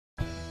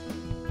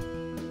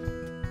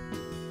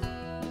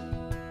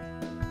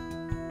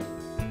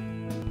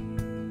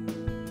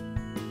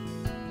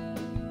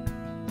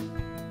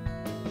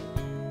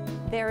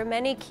There are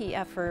many key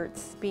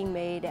efforts being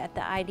made at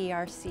the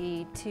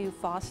IDRC to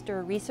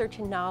foster research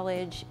and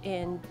knowledge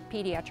in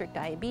pediatric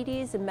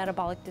diabetes and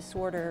metabolic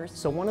disorders.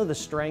 So one of the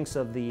strengths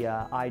of the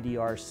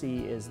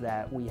IDRC is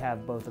that we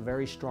have both a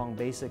very strong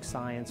basic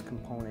science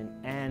component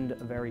and a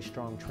very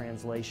strong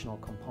translational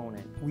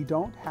component. We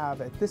don't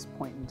have at this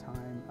point in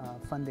time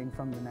funding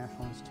from the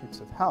National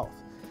Institutes of Health,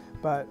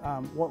 but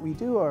what we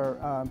do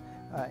are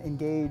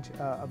engage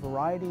a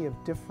variety of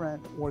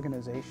different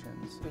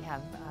organizations. We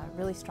have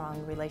really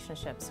strong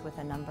relationships with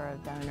a number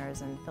of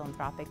donors and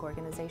philanthropic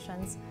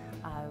organizations.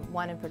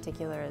 One in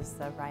particular is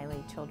the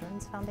Riley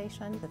Children's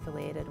Foundation,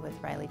 affiliated with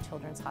Riley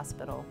Children's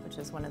Hospital, which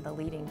is one of the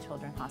leading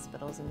children's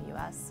hospitals in the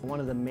U.S. One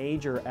of the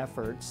major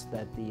efforts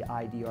that the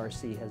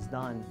IDRC has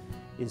done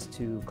is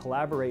to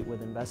collaborate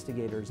with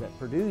investigators at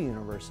Purdue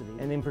University,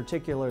 and in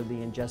particular the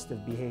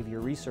Ingestive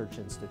Behavior Research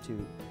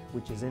Institute,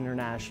 which is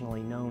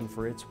internationally known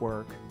for its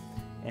work.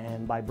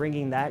 And by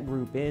bringing that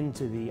group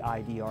into the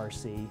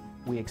IDRC,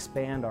 we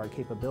expand our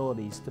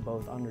capabilities to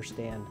both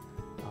understand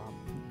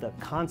the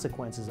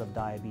consequences of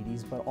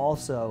diabetes, but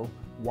also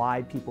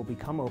why people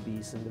become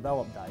obese and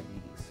develop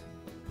diabetes.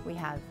 We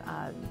have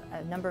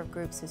a number of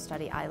groups who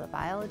study islet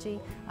biology.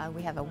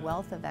 We have a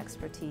wealth of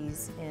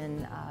expertise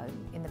in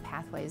the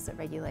pathways that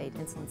regulate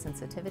insulin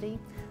sensitivity.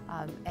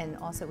 And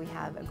also we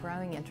have a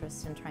growing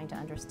interest in trying to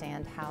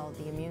understand how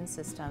the immune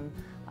system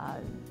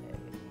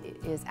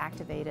is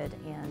activated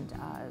and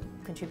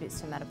contributes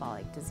to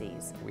metabolic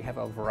disease. We have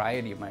a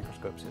variety of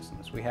microscope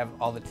systems. We have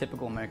all the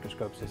typical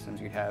microscope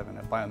systems you'd have in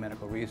a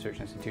biomedical research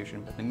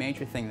institution, but the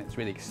major thing that's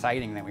really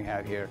exciting that we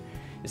have here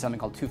is something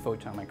called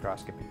two-photon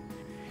microscopy.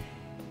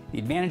 The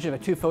advantage of a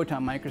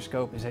two-photon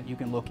microscope is that you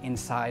can look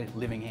inside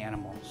living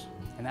animals,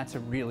 and that's a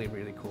really,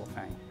 really cool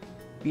thing.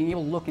 Being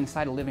able to look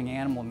inside a living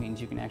animal means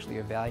you can actually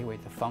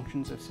evaluate the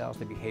functions of cells,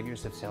 the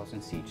behaviors of cells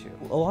in situ.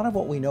 A lot of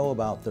what we know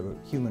about the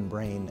human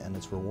brain and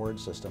its reward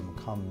system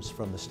comes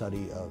from the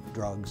study of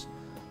drugs,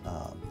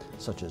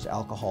 such as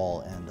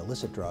alcohol and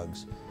illicit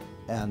drugs,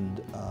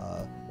 and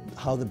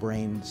how the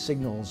brain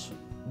signals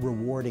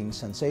rewarding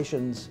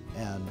sensations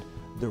and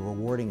the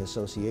rewarding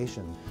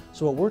association.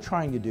 So what we're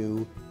trying to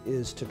do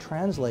is to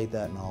translate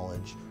that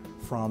knowledge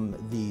from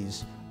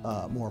these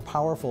more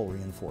powerful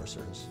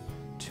reinforcers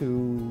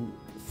to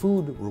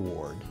food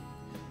reward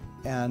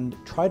and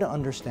try to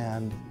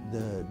understand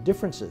the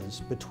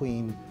differences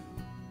between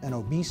an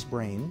obese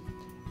brain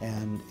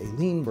and a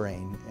lean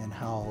brain and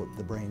how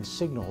the brain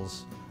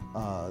signals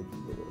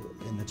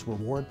in its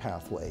reward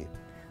pathway.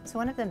 So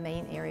one of the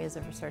main areas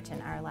of research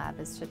in our lab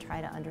is to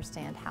try to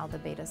understand how the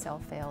beta cell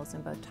fails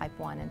in both type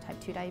 1 and type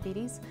 2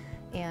 diabetes.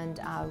 And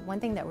one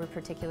thing that we're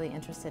particularly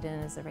interested in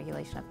is the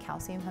regulation of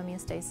calcium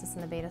homeostasis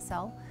in the beta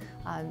cell.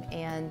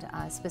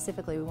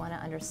 Specifically, we want to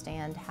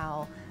understand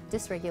how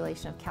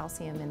dysregulation of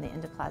calcium in the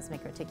endoplasmic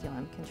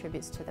reticulum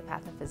contributes to the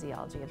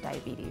pathophysiology of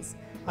diabetes.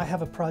 I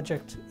have a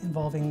project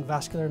involving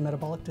vascular and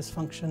metabolic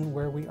dysfunction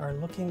where we are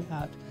looking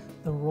at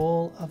the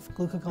role of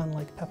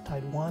glucagon-like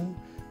peptide 1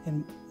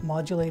 in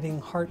modulating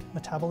heart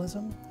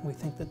metabolism. We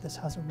think that this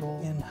has a role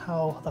in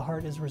how the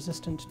heart is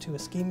resistant to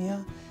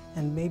ischemia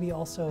and maybe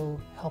also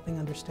helping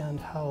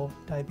understand how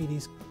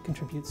diabetes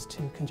contributes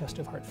to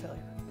congestive heart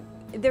failure.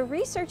 The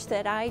research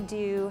that I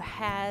do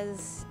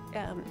has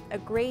a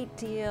great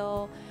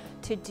deal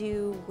to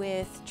do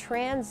with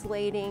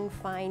translating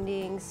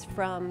findings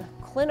from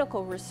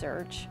clinical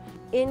research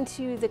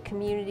into the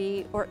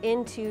community or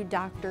into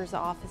doctors'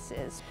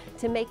 offices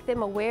to make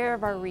them aware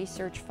of our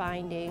research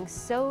findings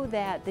so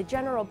that the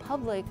general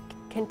public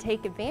can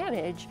take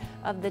advantage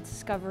of the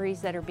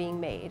discoveries that are being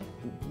made.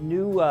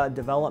 New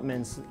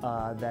developments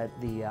that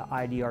the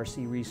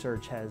IDRC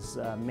research has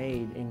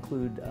made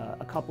include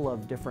a couple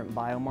of different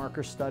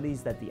biomarker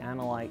studies that the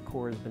Analyte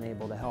Core has been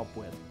able to help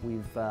with.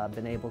 We've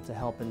been able to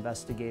help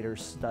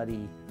investigators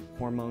study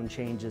hormone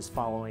changes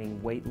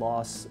following weight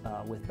loss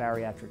with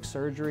bariatric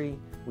surgery.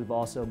 We've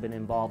also been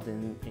involved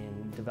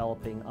in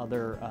developing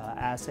other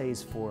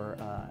assays for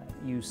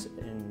use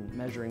in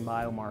measuring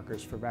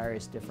biomarkers for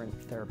various different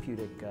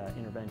therapeutic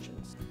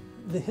interventions.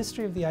 The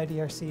history of the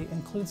IDRC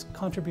includes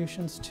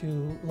contributions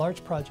to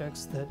large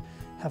projects that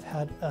have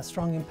had a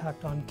strong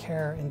impact on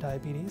care in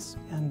diabetes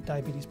and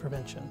diabetes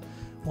prevention.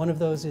 One of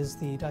those is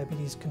the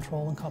Diabetes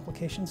Control and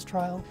Complications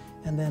Trial,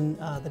 and then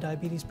the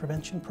Diabetes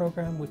Prevention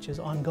Program, which is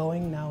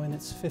ongoing now in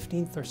its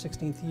 15th or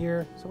 16th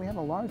year. So we have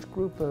a large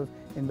group of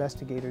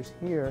investigators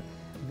here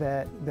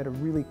that are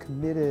really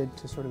committed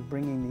to sort of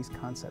bringing these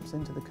concepts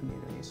into the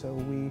community. So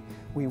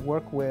we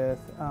work with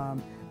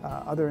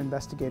other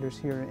investigators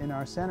here in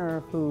our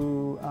center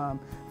who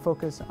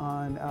focus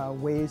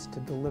on ways to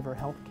deliver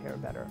health care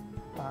better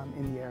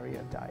in the area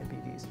of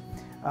diabetes.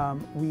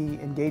 We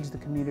engage the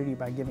community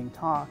by giving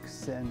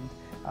talks and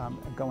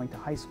going to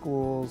high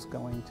schools,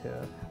 going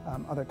to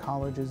other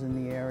colleges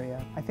in the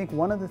area. I think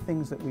one of the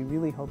things that we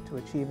really hope to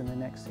achieve in the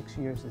next 6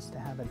 years is to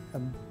have a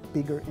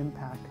bigger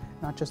impact,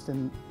 not just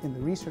in the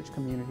research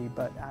community,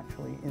 but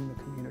actually in the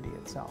community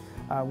itself.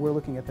 We're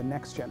looking at the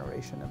next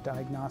generation of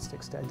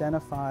diagnostics to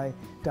identify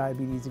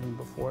diabetes even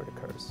before it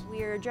occurs.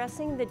 We are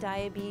addressing the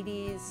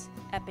diabetes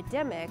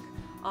epidemic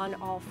on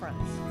all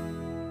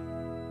fronts.